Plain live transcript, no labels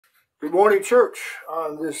Good morning, church,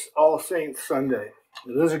 on this All Saints Sunday.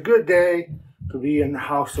 It is a good day to be in the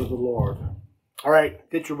house of the Lord. All right,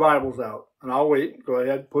 get your Bibles out, and I'll wait. Go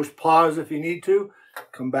ahead, push pause if you need to.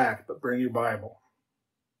 Come back, but bring your Bible.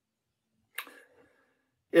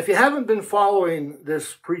 If you haven't been following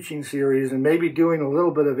this preaching series and maybe doing a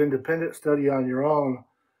little bit of independent study on your own,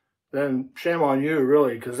 then shame on you,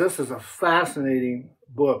 really, because this is a fascinating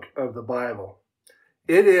book of the Bible.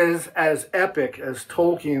 It is as epic as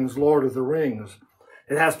Tolkien's Lord of the Rings.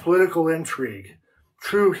 It has political intrigue,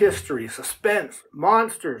 true history, suspense,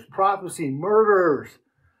 monsters, prophecy, murderers,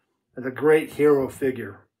 and a great hero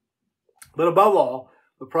figure. But above all,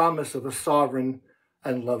 the promise of a sovereign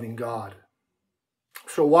and loving God.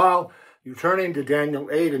 So while you're turning to Daniel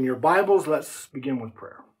 8 in your Bibles, let's begin with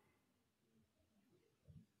prayer.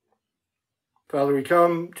 Father, we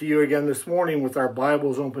come to you again this morning with our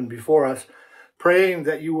Bibles open before us, praying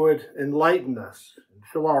that you would enlighten us and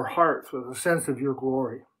fill our hearts with a sense of your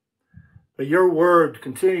glory. That your word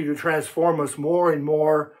continue to transform us more and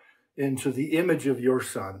more into the image of your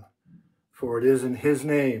Son. For it is in his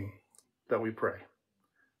name that we pray.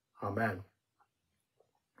 Amen.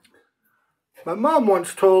 My mom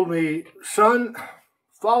once told me, son,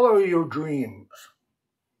 follow your dreams.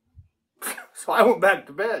 So I went back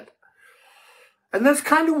to bed. And that's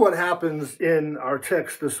kind of what happens in our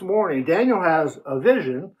text this morning. Daniel has a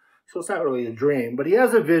vision, so it's not really a dream, but he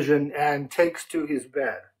has a vision and takes to his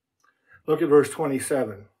bed. Look at verse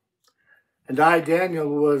 27. And I, Daniel,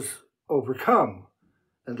 was overcome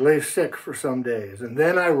and lay sick for some days. And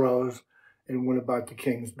then I rose and went about the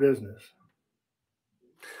king's business.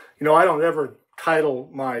 You know, I don't ever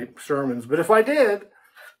title my sermons, but if I did,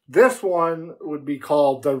 this one would be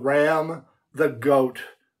called The Ram, the Goat,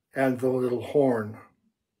 and the Little Horn.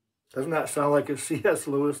 Doesn't that sound like a C.S.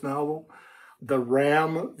 Lewis novel? The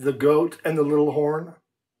Ram, the Goat, and the Little Horn.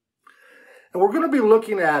 And we're going to be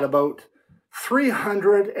looking at about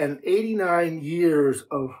 389 years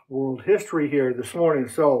of world history here this morning.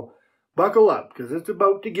 So buckle up, because it's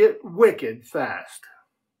about to get wicked fast.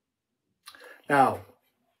 Now,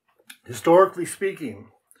 historically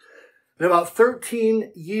speaking, in about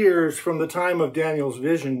 13 years from the time of Daniel's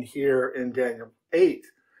vision here in Daniel 8,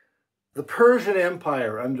 the Persian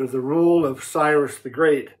Empire, under the rule of Cyrus the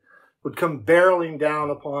Great, would come barreling down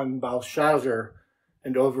upon Belshazzar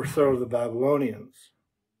and overthrow the Babylonians,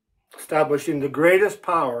 establishing the greatest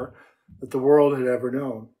power that the world had ever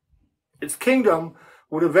known. Its kingdom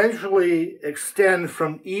would eventually extend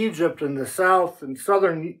from Egypt in the south and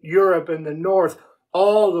southern Europe in the north,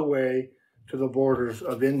 all the way to the borders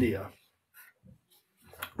of India.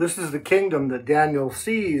 This is the kingdom that Daniel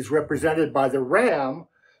sees represented by the ram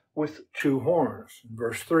with two horns.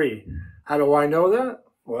 Verse 3. How do I know that?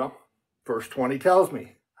 Well, verse 20 tells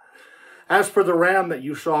me. As for the ram that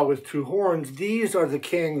you saw with two horns, these are the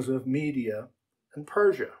kings of Media and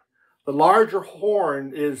Persia. The larger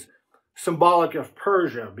horn is symbolic of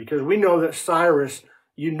Persia, because we know that Cyrus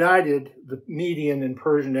united the Median and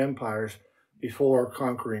Persian empires before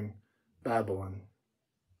conquering Babylon.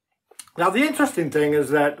 Now, the interesting thing is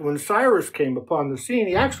that when Cyrus came upon the scene,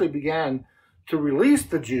 he actually began to release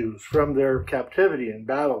the Jews from their captivity in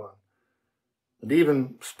Babylon, and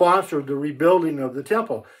even sponsored the rebuilding of the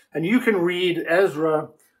temple. And you can read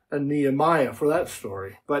Ezra and Nehemiah for that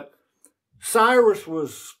story. But Cyrus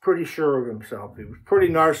was pretty sure of himself. He was pretty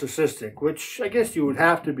narcissistic, which I guess you would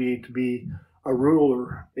have to be a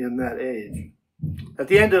ruler in that age. At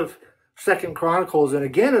the end of 2 Chronicles, and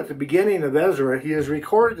again at the beginning of Ezra, he is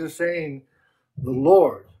recorded as saying, "The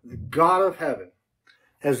Lord, the God of heaven,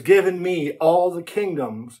 has given me all the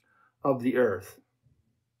kingdoms of the earth."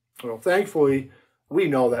 Well, thankfully, we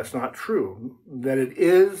know that's not true, that it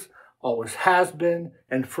is, always has been,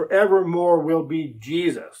 and forevermore will be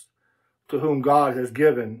Jesus, to whom God has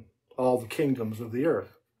given all the kingdoms of the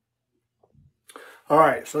earth. All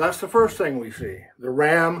right, so that's the first thing we see, the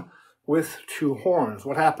ram with two horns.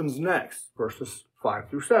 What happens next? Verses 5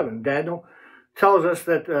 through 7. Daniel tells us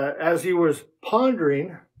that as he was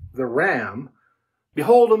pondering the ram,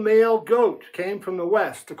 behold, a male goat came from the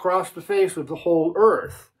west across the face of the whole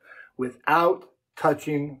earth without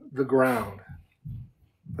touching the ground.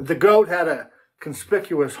 The goat had a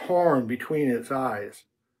conspicuous horn between its eyes,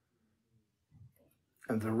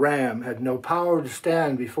 and the ram had no power to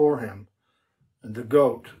stand before him, and the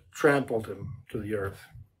goat trampled him to the earth.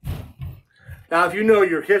 Now, if you know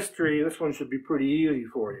your history, this one should be pretty easy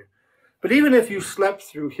for you. But even if you slept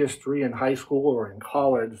through history in high school or in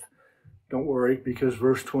college, don't worry, because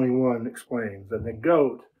verse 21 explains that the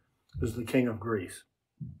goat is the king of Greece.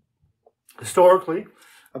 Historically,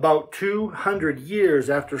 about 200 years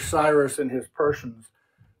after Cyrus and his Persians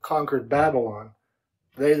conquered Babylon,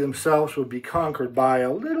 they themselves would be conquered by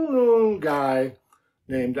a little known guy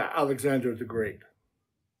named Alexander the Great.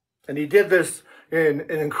 And he did this in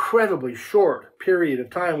an incredibly short period of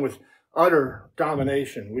time with utter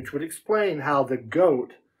domination, which would explain how the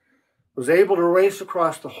goat was able to race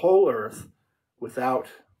across the whole earth without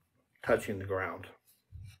touching the ground.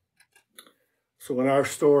 So in our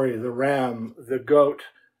story, the ram, the goat,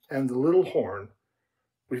 and the little horn,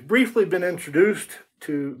 we've briefly been introduced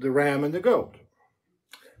to the ram and the goat.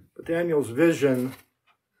 But Daniel's vision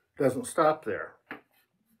doesn't stop there.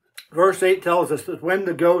 Verse 8 tells us that when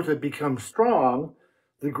the goat had become strong,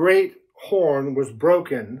 the great horn was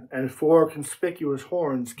broken and 4 conspicuous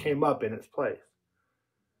horns came up in its place.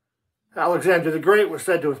 Alexander the Great was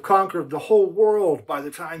said to have conquered the whole world by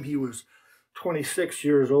the time he was 26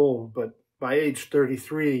 years old, but by age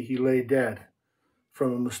 33 he lay dead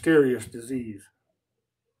from a mysterious disease.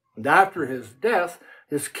 And after his death,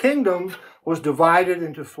 his kingdom was divided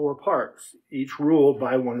into 4 parts, each ruled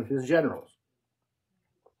by one of his generals.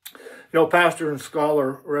 You know, pastor and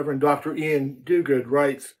scholar Reverend Dr. Ian Duguid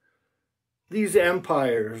writes, "These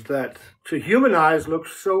empires that to human eyes look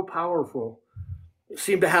so powerful,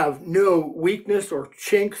 seem to have no weakness or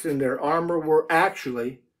chinks in their armor, were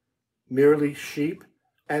actually merely sheep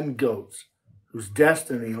and goats whose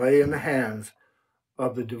destiny lay in the hands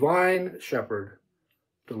of the divine shepherd,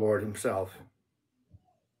 the Lord himself."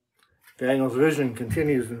 Daniel's vision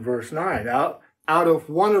continues in verse 9. Out of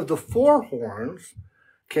one of the 4 horns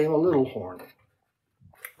came a little horn,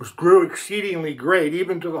 which grew exceedingly great,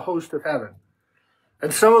 even to the host of heaven.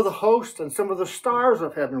 And some of the hosts and some of the stars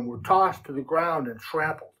of heaven were tossed to the ground and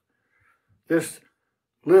trampled. This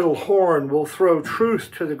little horn will throw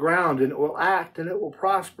truth to the ground, and it will act and it will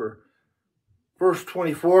prosper. Verse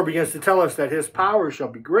 24 begins to tell us that his power shall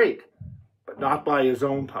be great, but not by his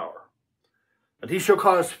own power. And he shall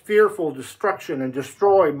cause fearful destruction and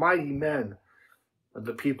destroy mighty men of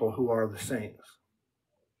the people who are the saints.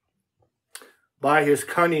 By his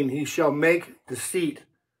cunning he shall make deceit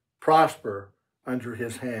prosper under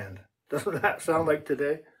his hand. Doesn't that sound like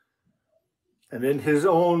today? And in his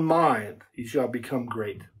own mind he shall become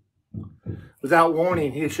great. Without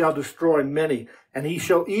warning he shall destroy many, and he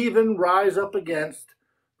shall even rise up against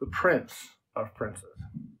the prince of princes.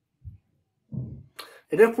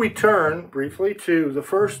 And if we turn briefly to the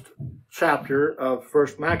first chapter of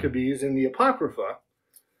 1 Maccabees in the Apocrypha,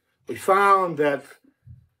 we found that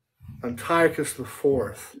Antiochus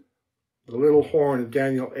IV, the little horn of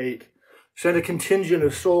Daniel 8, sent a contingent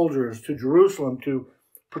of soldiers to Jerusalem to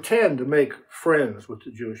pretend to make friends with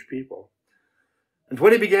the Jewish people. And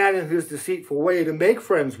when he began in his deceitful way to make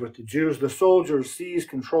friends with the Jews, the soldiers seized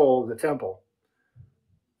control of the temple,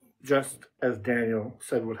 just as Daniel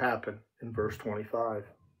said would happen in verse 25.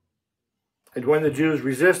 And when the Jews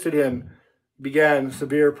resisted him, began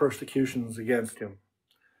severe persecutions against him.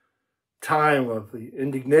 Time of the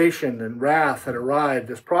indignation and wrath had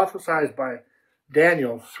arrived, as prophesied by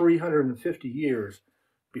Daniel 350 years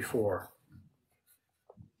before.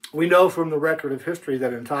 We know from the record of history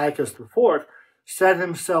that Antiochus IV set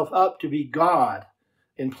himself up to be God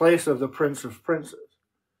in place of the Prince of Princes.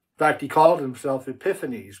 In fact, he called himself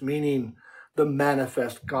Epiphanes, meaning the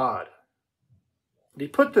manifest God. And he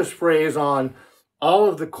put this phrase on all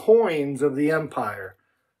of the coins of the empire: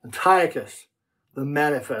 Antiochus, the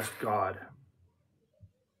manifest God.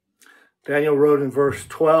 Daniel wrote in verse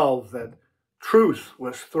 12 that truth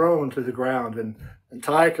was thrown to the ground, and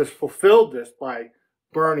Antiochus fulfilled this by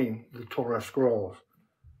burning the Torah scrolls.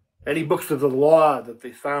 Any books of the law that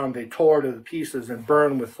they found, they tore to the pieces and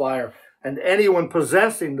burned with fire. And anyone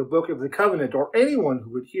possessing the book of the covenant, or anyone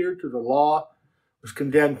who adhered to the law, was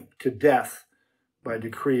condemned to death by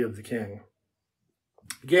decree of the king.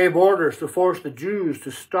 He gave orders to force the Jews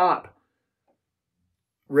to stop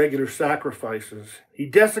regular sacrifices. He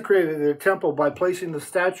desecrated their temple by placing the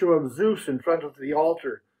statue of Zeus in front of the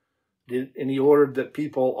altar, and he ordered that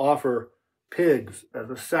people offer pigs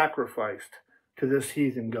as a sacrifice to this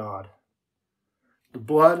heathen god. The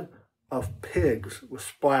blood of pigs was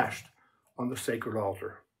splashed on the sacred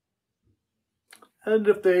altar. And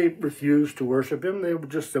if they refused to worship him, they were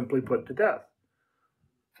just simply put to death.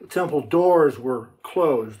 The temple doors were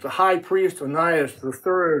closed. The high priest Onias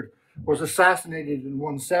III was assassinated in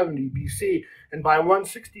 170 BC, and by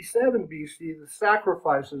 167 BC, the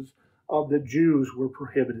sacrifices of the Jews were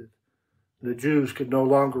prohibited. The Jews could no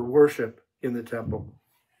longer worship in the temple.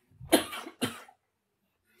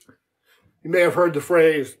 You may have heard the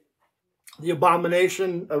phrase, the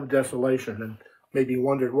abomination of desolation, and maybe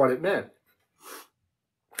wondered what it meant.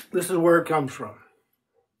 This is where it comes from,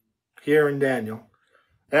 here in Daniel.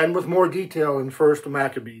 and with more detail in 1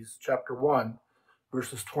 Maccabees chapter 1,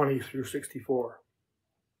 verses 20 through 64.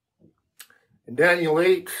 In Daniel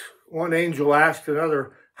 8, one angel asked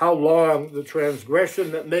another how long the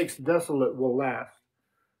transgression that makes desolate will last.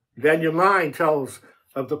 Daniel 9 tells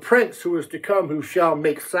of the prince who is to come, who shall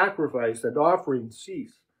make sacrifice and offering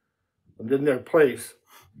cease, and in their place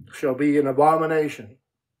shall be an abomination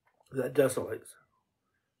that desolates.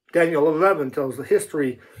 Daniel 11 tells the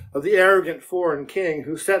history of the arrogant foreign king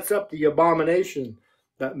who sets up the abomination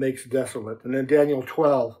that makes desolate. And in Daniel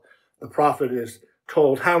 12, the prophet is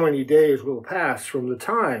told how many days will pass from the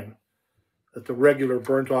time that the regular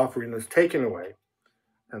burnt offering is taken away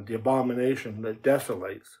and the abomination that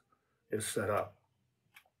desolates is set up.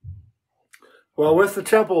 Well, with the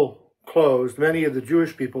temple closed, many of the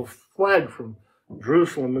Jewish people fled from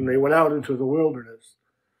Jerusalem and they went out into the wilderness.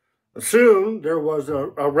 Soon there was a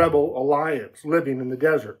rebel alliance living in the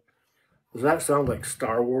desert. Does that sound like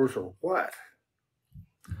Star Wars or what?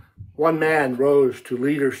 One man rose to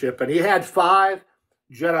leadership and he had 5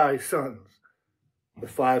 Jedi sons, the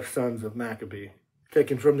 5 sons of Maccabee,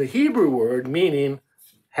 taken from the Hebrew word meaning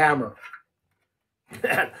hammer.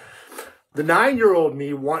 The 9-year-old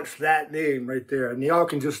me wants that name right there, and y'all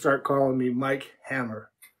can just start calling me Mike Hammer.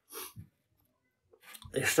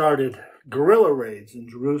 They started guerrilla raids in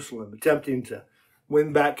Jerusalem, attempting to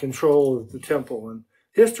win back control of the temple. And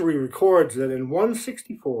history records that in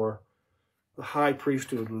 164, the high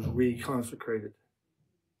priesthood was reconsecrated.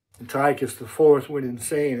 Antiochus IV went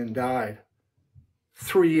insane and died.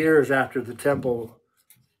 3 years after the temple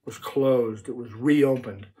was closed, it was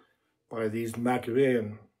reopened by these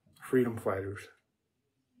Maccabean freedom fighters.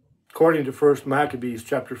 According to 1 Maccabees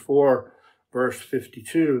chapter 4, verse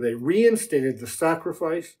 52, they reinstated the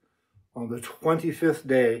sacrifice on the 25th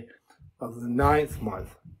day of the 9th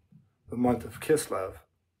month, the month of Kislev,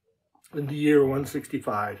 in the year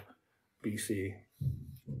 165 BC.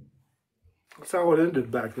 That's how it ended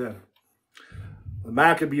back then. The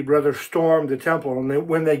Maccabee brothers stormed the temple, and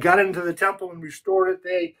when they got into the temple and restored it,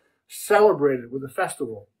 they celebrated with a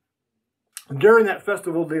festival. And during that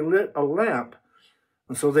festival, they lit a lamp,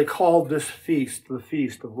 and so they called this feast the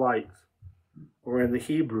Feast of Lights, or in the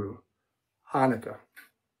Hebrew, Hanukkah.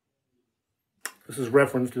 This is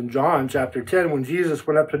referenced in John chapter 10 when Jesus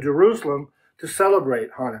went up to Jerusalem to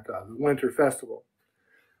celebrate Hanukkah, the winter festival.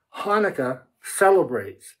 Hanukkah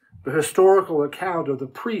celebrates the historical account of the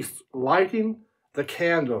priests lighting the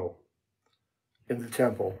candle in the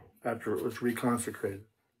temple after it was reconsecrated.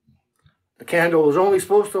 The candle was only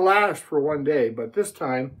supposed to last for 1 day, but this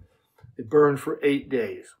time it burned for 8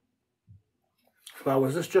 days. Well,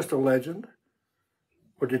 was this just a legend,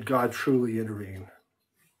 or did God truly intervene?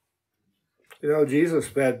 You know, Jesus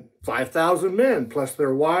fed 5,000 men, plus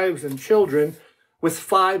their wives and children, with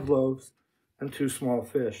 5 loaves and 2 small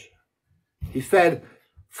fish. He fed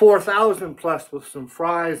 4,000 plus with some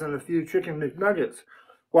fries and a few chicken McNuggets.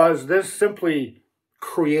 Was this simply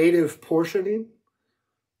creative portioning?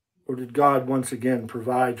 Or did God once again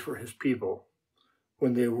provide for his people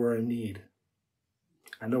when they were in need?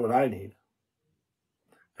 I know what I need.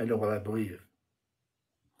 I know what I believe.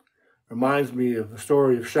 Reminds me of the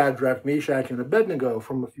story of Shadrach, Meshach, and Abednego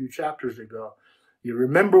from a few chapters ago. You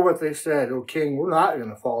remember what they said, "O king, we're not going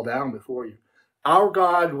to fall down before you. Our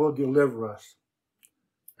God will deliver us,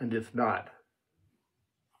 and if not."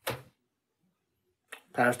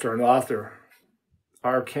 Pastor and author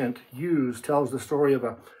R. Kent Hughes tells the story of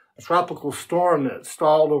a tropical storm that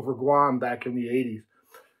stalled over Guam back in the 80s.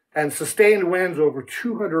 And sustained winds over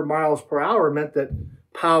 200 miles per hour meant that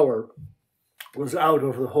power was out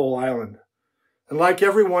over the whole island. And like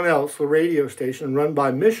everyone else, the radio station run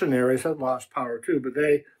by missionaries had lost power too, but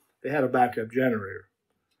they had a backup generator.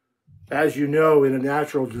 As you know, in a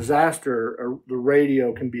natural disaster, the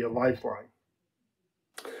radio can be a lifeline.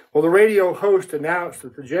 Well, the radio host announced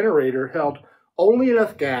that the generator held only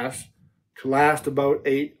enough gas to last about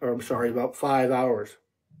 5 hours.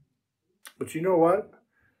 But you know what?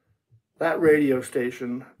 That radio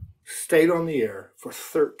station stayed on the air for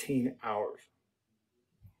 13 hours.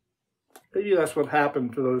 Maybe that's what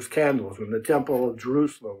happened to those candles when the Temple of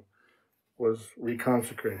Jerusalem was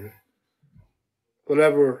reconsecrated.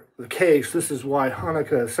 Whatever the case, this is why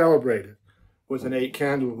Hanukkah is celebrated with an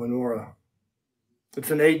 8-candle menorah. It's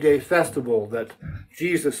an 8-day festival that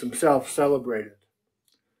Jesus himself celebrated.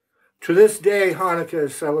 To this day, Hanukkah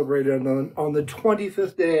is celebrated on the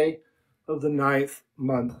 25th day of the 9th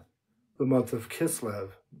month, the month of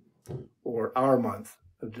Kislev, or our month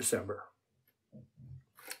of December.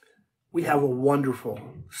 We have a wonderful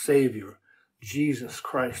Savior, Jesus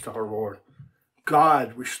Christ our Lord.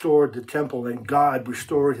 God restored the temple and God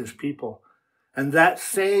restored his people. And that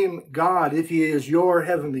same God, if he is your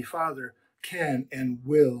heavenly Father, can and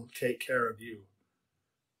will take care of you.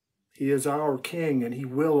 He is our King, and he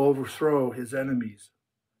will overthrow his enemies.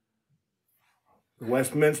 The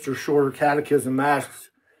Westminster Shorter Catechism asks,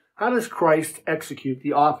 how does Christ execute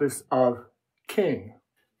the office of King?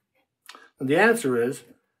 And the answer is,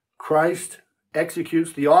 Christ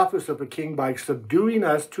executes the office of a king by subduing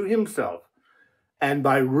us to himself and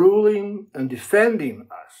by ruling and defending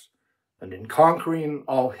us and in conquering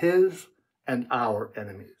all his and our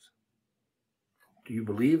enemies. Do you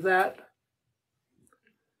believe that?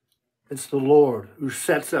 It's the Lord who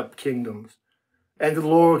sets up kingdoms and the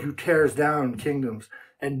Lord who tears down kingdoms,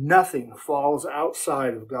 and nothing falls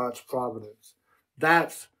outside of God's providence.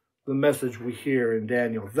 That's the message we hear in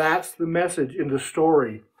Daniel. That's the message in the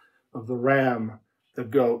story of the ram, the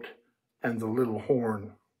goat, and the little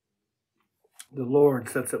horn. The Lord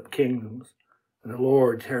sets up kingdoms, and the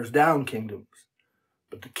Lord tears down kingdoms,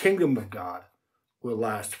 but the kingdom of God will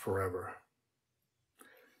last forever.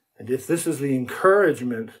 And if this is the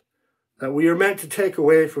encouragement that we are meant to take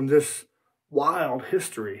away from this wild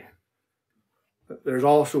history, there's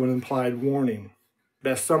also an implied warning,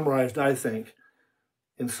 best summarized, I think,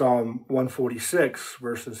 in Psalm 146,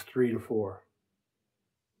 verses 3 to 4.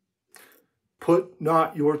 Put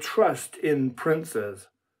not your trust in princes,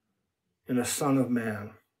 in a son of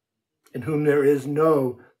man, in whom there is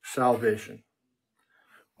no salvation.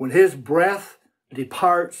 When his breath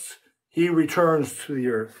departs, he returns to the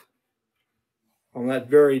earth. On that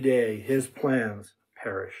very day, his plans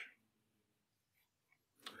perish.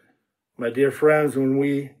 My dear friends, when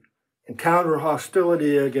we encounter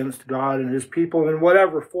hostility against God and his people in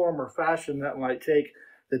whatever form or fashion that might take,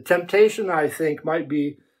 the temptation, I think, might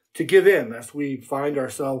be to give in as we find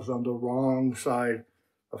ourselves on the wrong side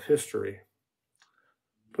of history.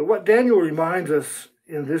 But what Daniel reminds us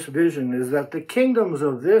in this vision is that the kingdoms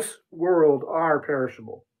of this world are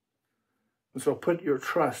perishable. And so put your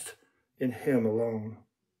trust in him alone.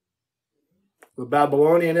 The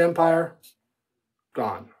Babylonian Empire,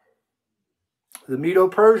 gone. The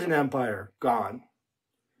Medo-Persian Empire, gone.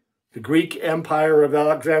 The Greek Empire of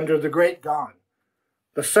Alexander the Great, gone.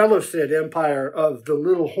 The Seleucid Empire of the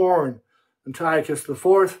Little Horn, Antiochus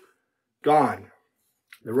IV, gone.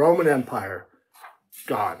 The Roman Empire,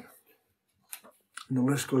 gone. And the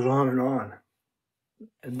list goes on and on.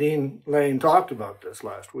 And Dean Lane talked about this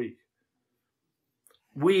last week.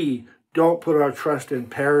 We don't put our trust in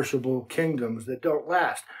perishable kingdoms that don't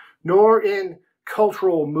last, nor in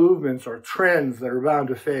cultural movements or trends that are bound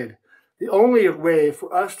to fade. The only way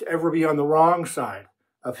for us to ever be on the wrong side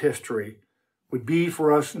of history would be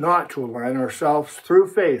for us not to align ourselves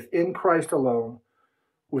through faith in Christ alone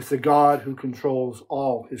with the God who controls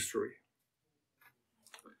all history.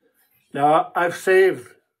 Now, I've saved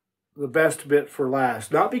the best bit for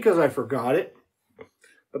last, not because I forgot it,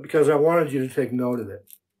 but because I wanted you to take note of it.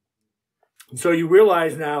 And so you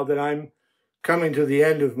realize now that I'm coming to the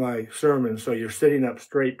end of my sermon, so you're sitting up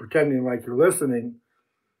straight, pretending like you're listening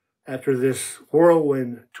after this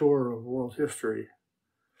whirlwind tour of world history.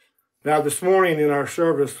 Now, this morning in our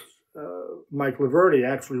service, Mike Laverty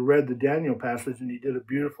actually read the Daniel passage, and he did a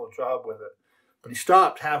beautiful job with it. But he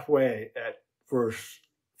stopped halfway at verse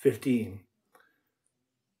 15.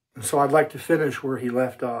 And so I'd like to finish where he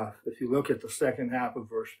left off. If you look at the second half of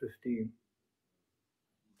verse 15.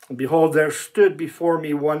 And behold, there stood before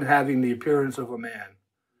me one having the appearance of a man.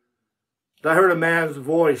 And I heard a man's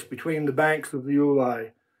voice between the banks of the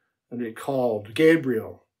Ulai, and it called,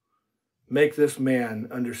 Gabriel, make this man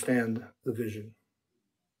understand the vision.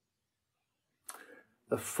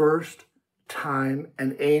 The first time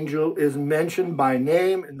an angel is mentioned by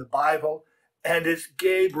name in the Bible, and it's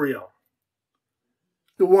Gabriel,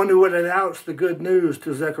 the one who would announce the good news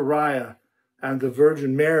to Zechariah and the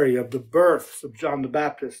Virgin Mary of the births of John the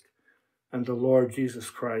Baptist and the Lord Jesus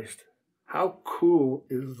Christ. How cool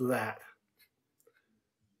is that?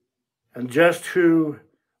 And just who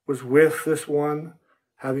was with this one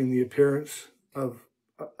having the appearance of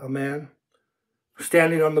a man?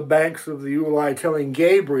 Standing on the banks of the Ulai telling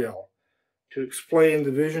Gabriel to explain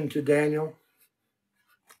the vision to Daniel?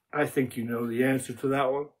 I think you know the answer to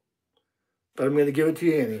that one, but I'm going to give it to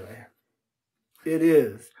you anyway. It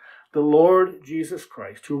is the Lord Jesus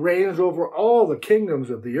Christ, who reigns over all the kingdoms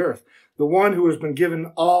of the earth, the one who has been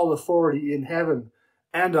given all authority in heaven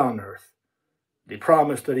and on earth. He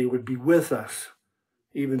promised that he would be with us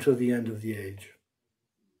even to the end of the age.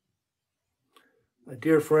 My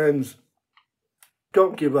dear friends,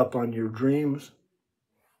 don't give up on your dreams.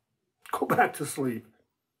 Go back to sleep.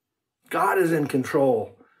 God is in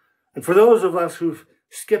control. And for those of us who've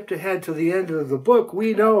skipped ahead to the end of the book,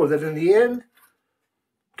 we know that in the end,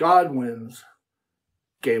 God wins.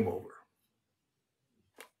 Game over.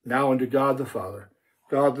 Now unto God the Father,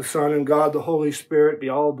 God the Son, and God the Holy Spirit be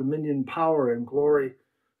all dominion, power, and glory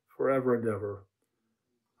forever and ever.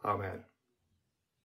 Amen.